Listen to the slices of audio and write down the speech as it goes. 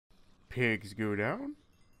Pigs go down,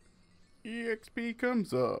 EXP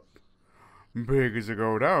comes up. Pigs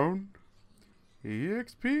go down,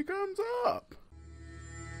 EXP comes up.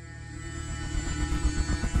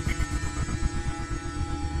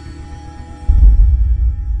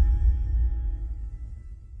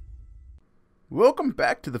 Welcome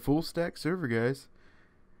back to the Fullstack server, guys.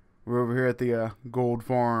 We're over here at the gold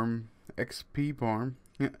farm, XP farm.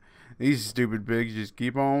 These stupid pigs just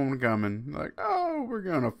keep on coming. Like, oh, we're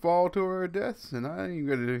gonna fall to our deaths, and I ain't even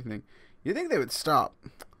gonna do anything. You think they would stop?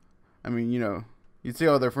 I mean, you know, you'd see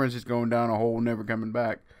all their friends just going down a hole, never coming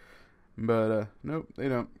back. But nope, they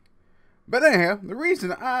don't. But anyhow, the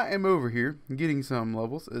reason I am over here getting some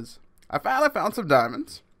levels is I finally found some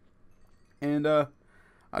diamonds, and I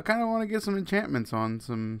kind of want to get some enchantments on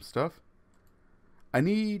some stuff. I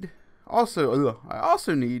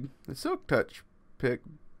also need a silk touch pick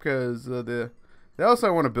because the house I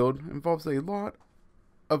want to build involves a lot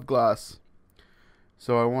of glass.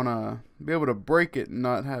 So I want to be able to break it and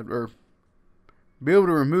not have, or be able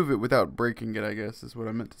to remove it without breaking it, I guess is what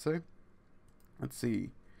I meant to say. Let's see.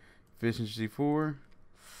 Efficiency 4.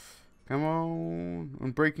 Come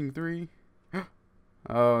on breaking 3.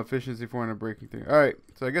 Oh, efficiency 4 and a breaking 3. Alright,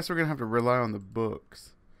 so I guess we're going to have to rely on the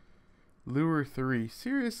books. Lure 3.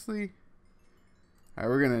 Seriously? Alright,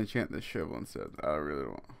 we're going to enchant this shovel instead. I really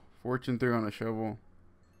don't want. Fortune 3 on a shovel.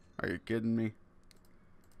 Are you kidding me?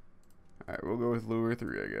 Alright, we'll go with Lure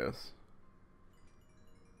 3, I guess.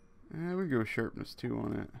 We can go with Sharpness 2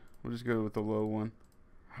 on it. We'll just go with the low one.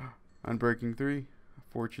 Unbreaking 3.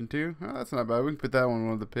 Fortune 2. Oh, that's not bad. We can put that one on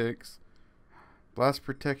one of the picks. Blast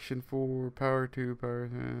Protection 4. Power 2. Power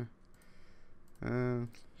 3.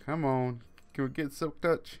 Come on. Can we get Silk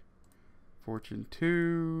Touch? Fortune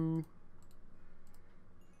 2.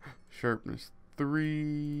 Sharpness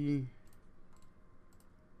 3.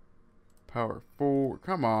 Power 4.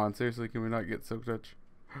 Come on. Seriously, can we not get Silk Touch?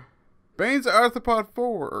 Bane's Arthropod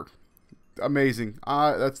 4. Amazing.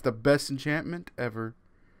 That's the best enchantment ever.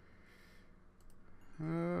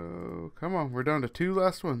 Oh, come on. We're down to 2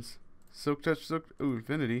 last ones. Silk Touch, ooh,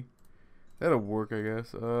 Infinity. That'll work, I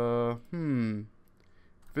guess.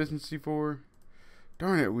 Efficiency 4.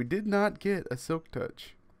 Darn it, we did not get a Silk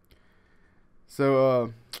Touch.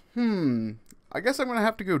 So, I guess I'm going to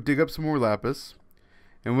have to go dig up some more lapis.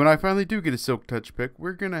 And when I finally do get a Silk Touch pick,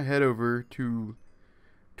 we're going to head over to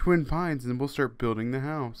Twin Pines and we'll start building the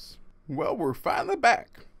house. Well, we're finally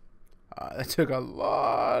back. That took a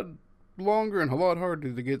lot longer and a lot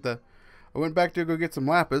harder to get I went back to go get some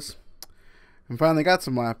lapis. And finally got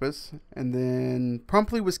some lapis. And then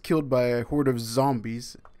promptly was killed by a horde of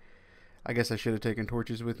zombies. I guess I should have taken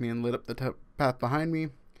torches with me and lit up the path behind me.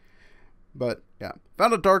 But, yeah.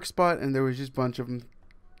 Found a dark spot and there was just a bunch of them.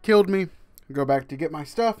 Killed me. Go back to get my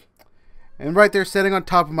stuff. And right there, sitting on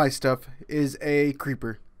top of my stuff, is a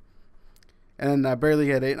creeper. And I barely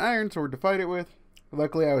had an iron sword to fight it with.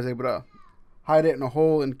 Luckily, I was able to hide it in a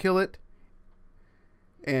hole and kill it.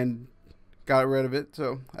 And got rid of it.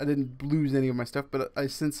 So, I didn't lose any of my stuff. But I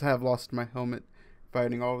since have lost my helmet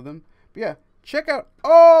fighting all of them. But yeah. Check out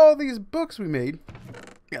all these books we made.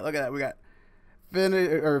 Yeah, look at that. We got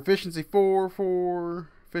Efficiency 4,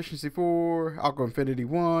 Efficiency 4, Aqua Infinity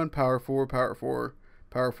 1, Power 4, Power 4,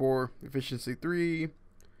 Power 4, Efficiency 3.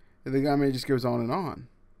 And the guy just goes on and on.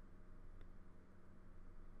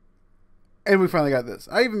 And we finally got this.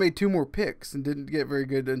 I even made 2 more picks and didn't get very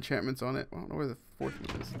good enchantments on it. I don't know where the 4th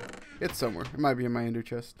one is. It's somewhere. It might be in my ender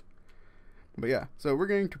chest. But yeah, so we're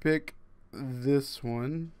going to pick this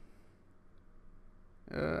one.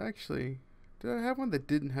 Actually, did I have one that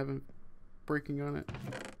didn't have a breaking on it?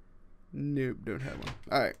 Nope, don't have one.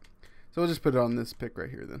 Alright, so we'll just put it on this pick right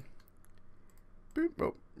here then. Boop,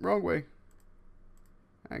 oh, wrong way.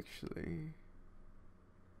 Actually,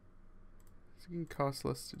 it's going to cost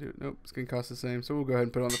less to do it. Nope, it's going to cost the same. So we'll go ahead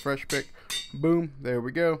and put it on the fresh pick. Boom, there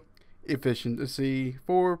we go. Efficiency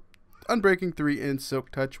 4, Unbreaking 3, and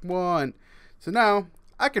Silk Touch 1. So now,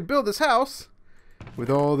 I can build this house with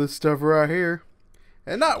all this stuff right here.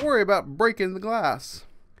 And not worry about breaking the glass.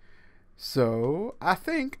 So, I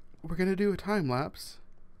think we're going to do a time lapse.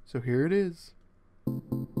 So here it is.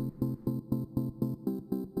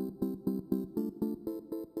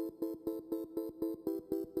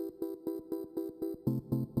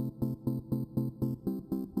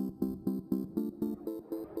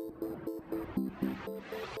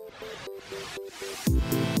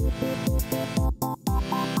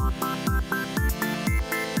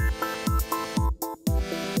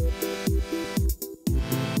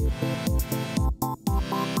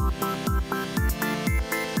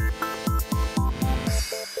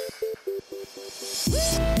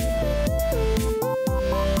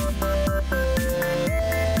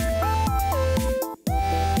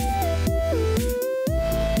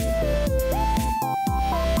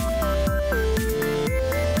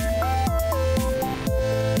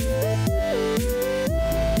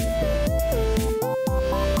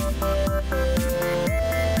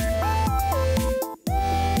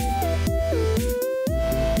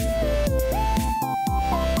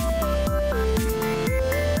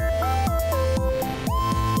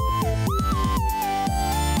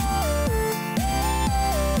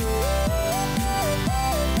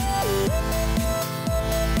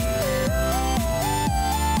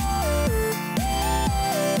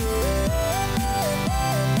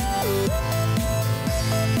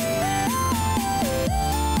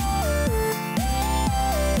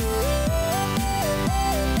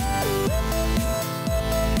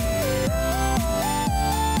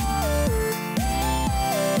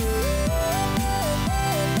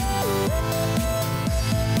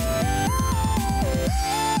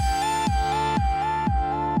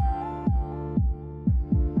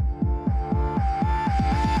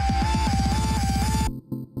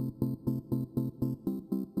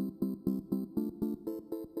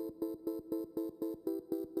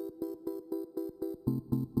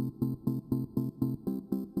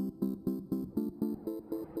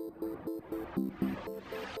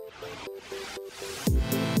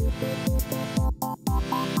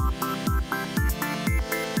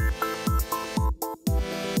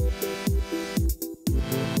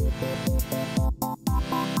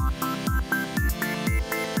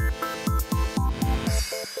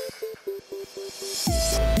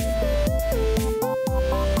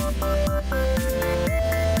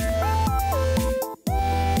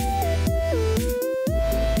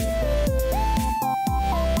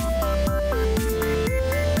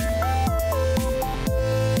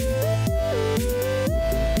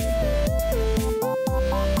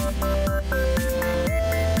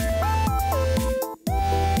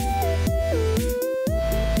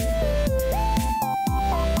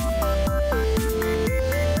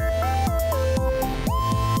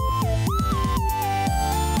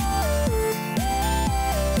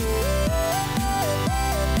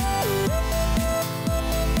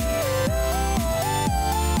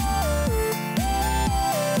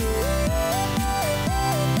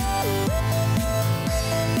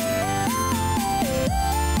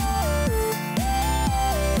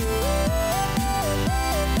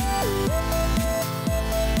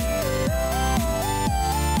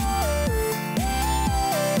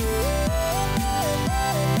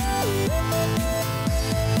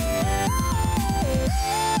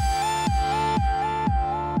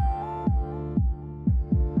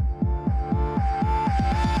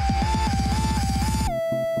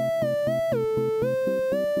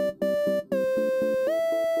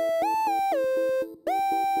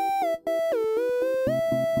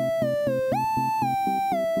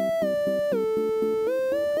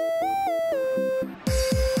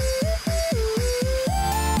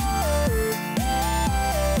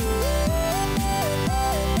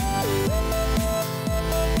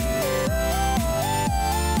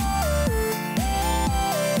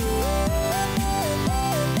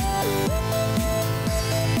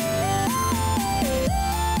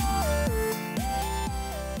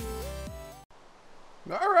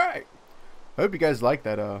 All right. I hope you guys like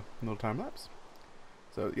that little time lapse.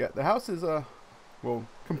 So yeah, the house is well,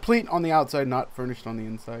 complete on the outside, not furnished on the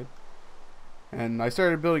inside. And I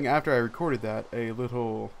started building after I recorded that a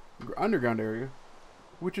little underground area,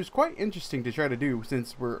 which is quite interesting to try to do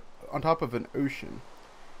since we're on top of an ocean.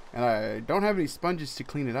 And I don't have any sponges to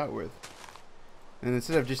clean it out with. And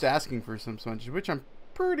instead of just asking for some sponges, which I'm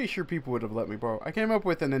pretty sure people would have let me borrow, I came up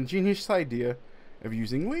with an ingenious idea of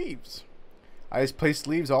using leaves. I just placed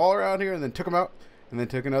leaves all around here and then took them out and then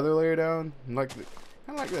took another layer down. And kind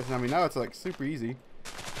of like this. And I mean, now it's like super easy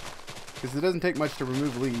because it doesn't take much to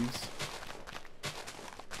remove leaves.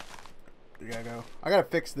 I gotta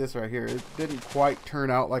fix this right here. It didn't quite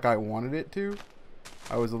turn out like I wanted it to.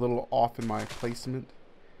 I was a little off in my placement.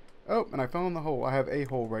 Oh, and I found the hole. I have a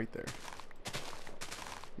hole right there.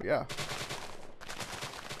 But yeah.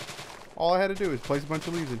 All I had to do is place a bunch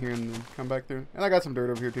of leaves in here and then come back through. And I got some dirt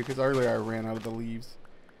over here too, because earlier I ran out of the leaves.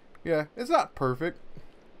 Yeah, it's not perfect.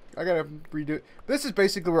 I gotta redo it. This is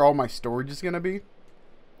basically where all my storage is gonna be.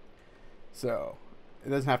 So, it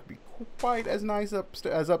doesn't have to be quite as nice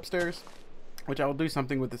as upstairs. Which I will do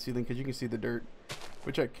something with the ceiling, because you can see the dirt.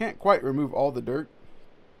 Which I can't quite remove all the dirt,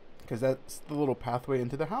 because that's the little pathway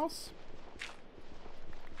into the house.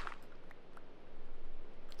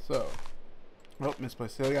 So, oh,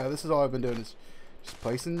 misplaced. So yeah, this is all I've been doing is just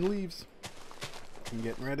placing leaves and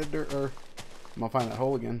getting rid of dirt. Or I'm gonna find that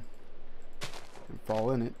hole again and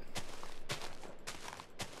fall in it.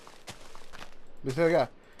 But so yeah,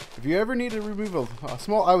 if you ever need to remove a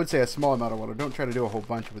small, I would say a small amount of water. Don't try to do a whole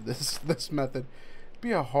bunch with this method. It'd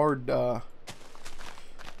be a hard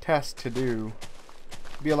task to do.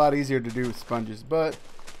 It'd be a lot easier to do with sponges, but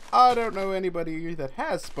I don't know anybody that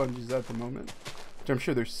has sponges at the moment. Which I'm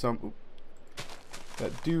sure there's some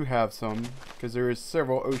that do have some, because there is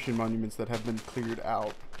several ocean monuments that have been cleared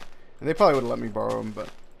out, and they probably would have let me borrow them, but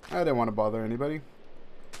I didn't want to bother anybody,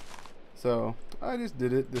 so I just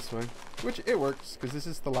did it this way, which it works, because this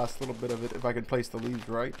is the last little bit of it. If I could place the leaves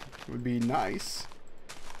right, it would be nice.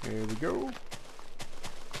 There we go.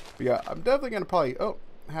 But yeah, I'm definitely gonna probably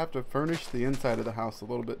have to furnish the inside of the house a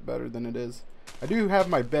little bit better than it is. I do have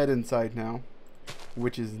my bed inside now,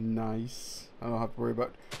 which is nice. I don't have to worry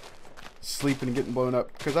about sleeping and getting blown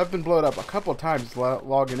up, because I've been blown up a couple of times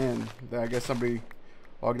logging in. I guess somebody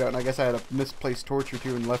logged out, and I guess I had a misplaced torch or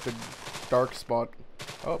two and left a dark spot.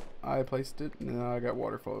 Oh, I placed it, and now I got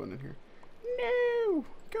water flowing in here. No!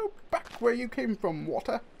 Go back where you came from,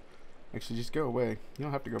 water! Actually, just go away. You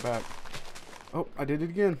don't have to go back. Oh, I did it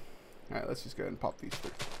again. Alright, let's just go ahead and pop these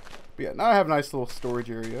through. But yeah, now I have a nice little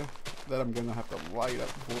storage area that I'm going to have to light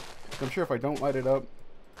up before. I'm sure if I don't light it up,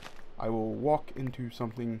 I will walk into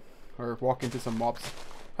something, or walk into some mobs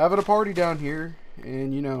having a party down here,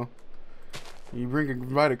 and you know, you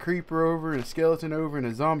invite a creeper over, and a skeleton over, and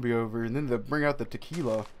a zombie over, and then they bring out the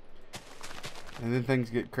tequila, and then things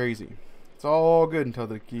get crazy. It's all good until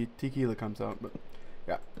the tequila comes out, but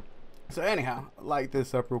yeah. So anyhow, light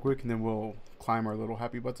this up real quick, and then we'll climb our little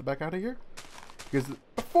happy butts back out of here. Because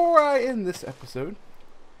before I end this episode,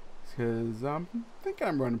 because I'm thinking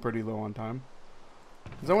I'm running pretty low on time,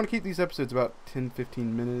 because I want to keep these episodes about 10-15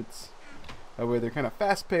 minutes. That way they're kind of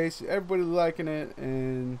fast paced, everybody's liking it,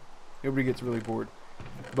 and nobody gets really bored.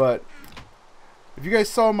 But if you guys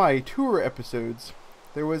saw my tour episodes,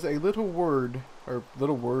 there was a little word, or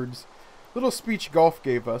little words, little speech Golf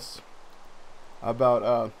gave us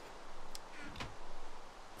about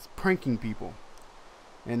pranking people.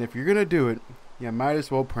 And if you're gonna do it, you might as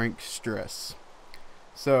well prank stress.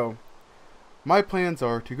 So my plans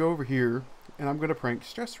are to go over here, and I'm gonna prank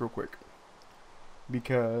Stress real quick,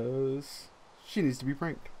 because she needs to be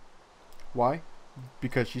pranked. Why?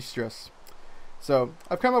 Because she's stressed. So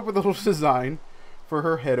I've come up with a little design for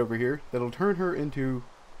her head over here that'll turn her into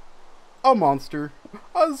a monster,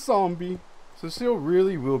 a zombie. So she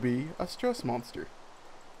really will be a stress monster.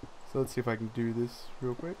 So let's see if I can do this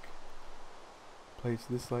real quick. Place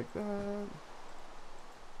this like that.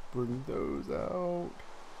 Bring those out.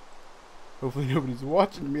 Hopefully nobody's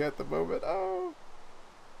watching me at the moment. Oh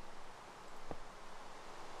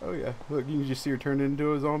yeah, look, you can just see her turn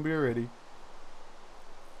into a zombie already.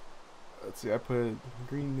 Let's see, I put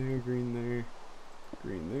green there, green there,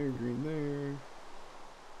 green there, green there.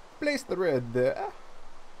 Place the red there.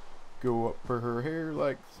 Go up for her hair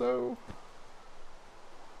like so.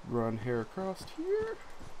 Run hair across here.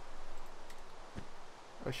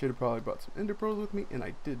 I should have probably brought some ender pearls with me, and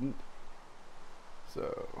I didn't.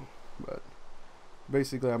 So, but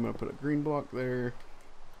basically I'm going to put a green block there.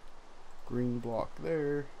 Green block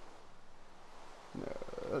there.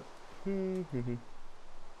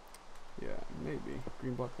 Yeah, maybe.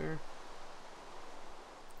 Green block there.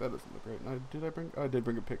 That doesn't look right. I did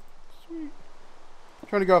bring a pic. Sweet. I'm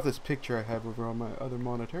trying to go off this picture I have over on my other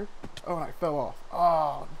monitor. Oh, and I fell off.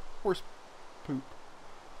 Oh, horse poop.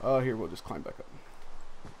 Here, we'll just climb back up.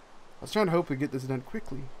 I was trying to hope we get this done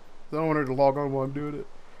quickly. I don't want her to log on while I'm doing it.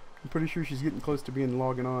 I'm pretty sure she's getting close to being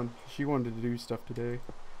logging on. She wanted to do stuff today.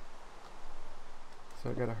 So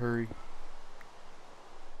I gotta hurry.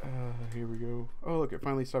 Here we go. Oh, look, it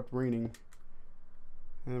finally stopped raining.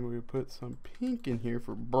 And then we're gonna put some pink in here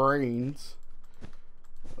for brains.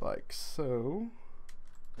 Like so.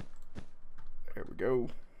 There we go.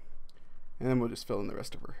 And then we'll just fill in the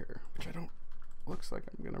rest of her hair. Which I don't... Looks like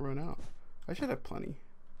I'm gonna run out. I should have plenty.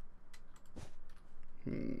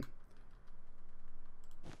 You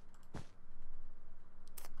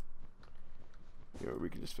know, we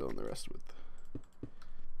can just fill in the rest with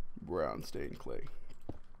brown stained clay.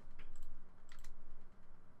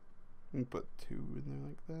 And put 2 in there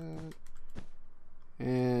like that.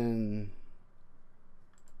 And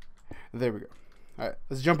there we go. Alright,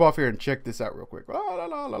 let's jump off here and check this out real quick. La la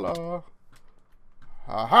la la la.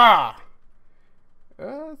 Aha!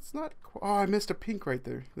 It's not. Oh, I missed a pink right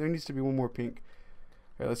there. There needs to be one more pink.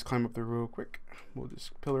 Alright, let's climb up there real quick. We'll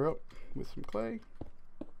just pillar up with some clay.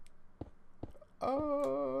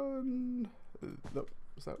 Nope.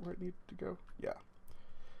 Is that where it needed to go? Yeah.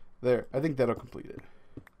 There. I think that'll complete it.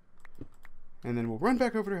 And then we'll run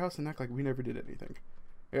back over to her house and act like we never did anything.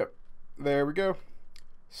 Yep. There we go.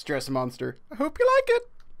 Stress monster. I hope you like it.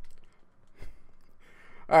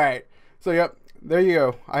 Alright. So, yep. There you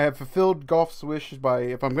go. I have fulfilled Golf's wish by,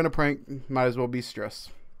 if I'm going to prank, might as well be stress.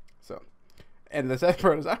 So. And the sad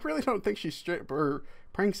part is, I really don't think she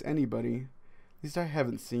pranks anybody. At least I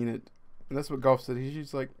haven't seen it. And that's what Golf said.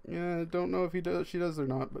 He's like, yeah, don't know if she does or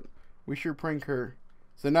not, but we sure prank her.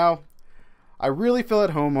 So now, I really feel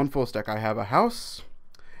at home on Fullstack. I have a house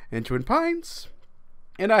in Twin Pines,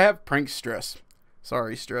 and I have prank stress.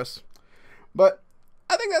 Sorry, stress. But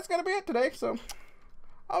I think that's going to be it today, so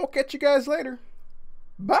I'll catch you guys later.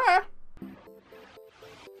 Bye!